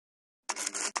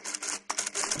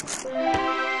Oh,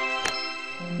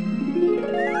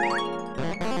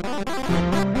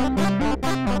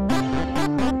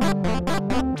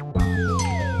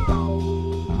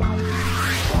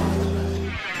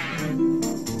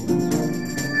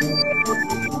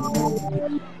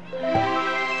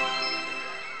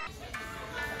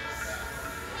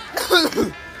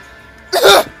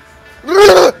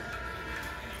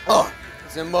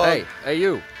 it's M-Bug. Hey,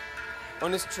 you.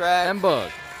 On this track. M-Bug,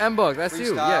 that's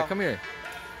you. Freestyle. Yeah, come here.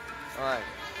 Alright.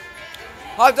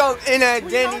 Hot dog in that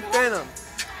Danny Phantom.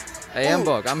 Hey,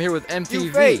 M-Bug, I'm here with MTV.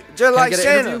 You fake, just Can I like get an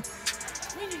Santa. interview?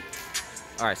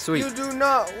 Alright, sweet. You do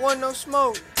not want no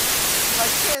smoke. Like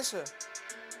cancer.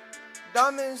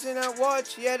 Diamonds in that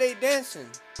watch, yeah, they dancing.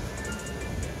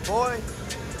 Boy,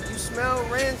 you smell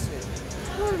rancid.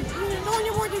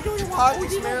 Hot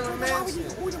Marilyn Manson.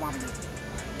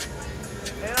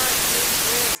 And I just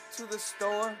went to the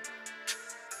store,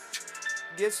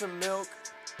 get some milk.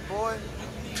 Boy,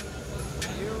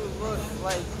 you look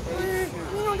like a shoe.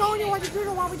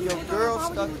 Your girl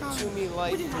stuck to me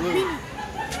like glue.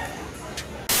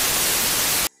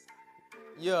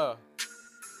 Yeah.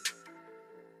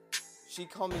 She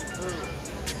called me through.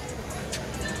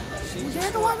 She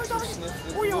just wants to sniff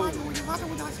the glue.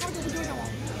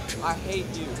 I hate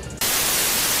you.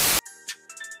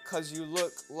 Cause you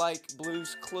look like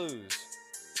Blue's Clues.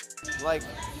 Like,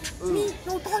 ooh. It's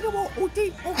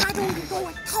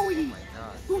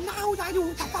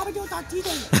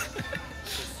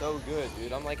so good,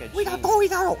 dude. I'm like a genius.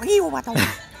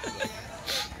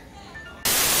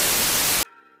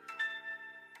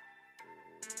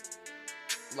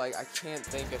 Like, I can't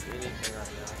think of anything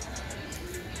right now.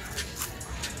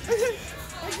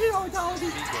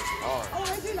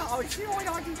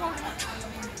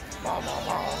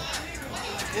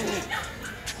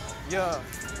 Yeah.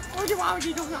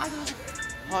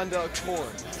 Honda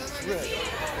Accord. Good.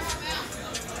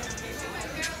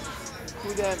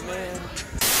 Who that man?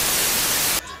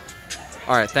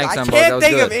 Alright, thanks, M-Bug. I That can't was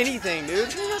think good. of anything, dude.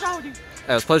 It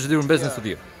was a pleasure doing business with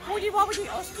you.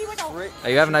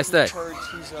 Hey, you have a nice day.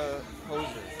 He's a poser.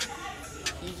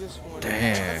 He just wanted.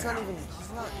 Damn. That's not even.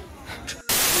 He's not. Dude, I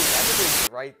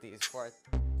didn't write these before I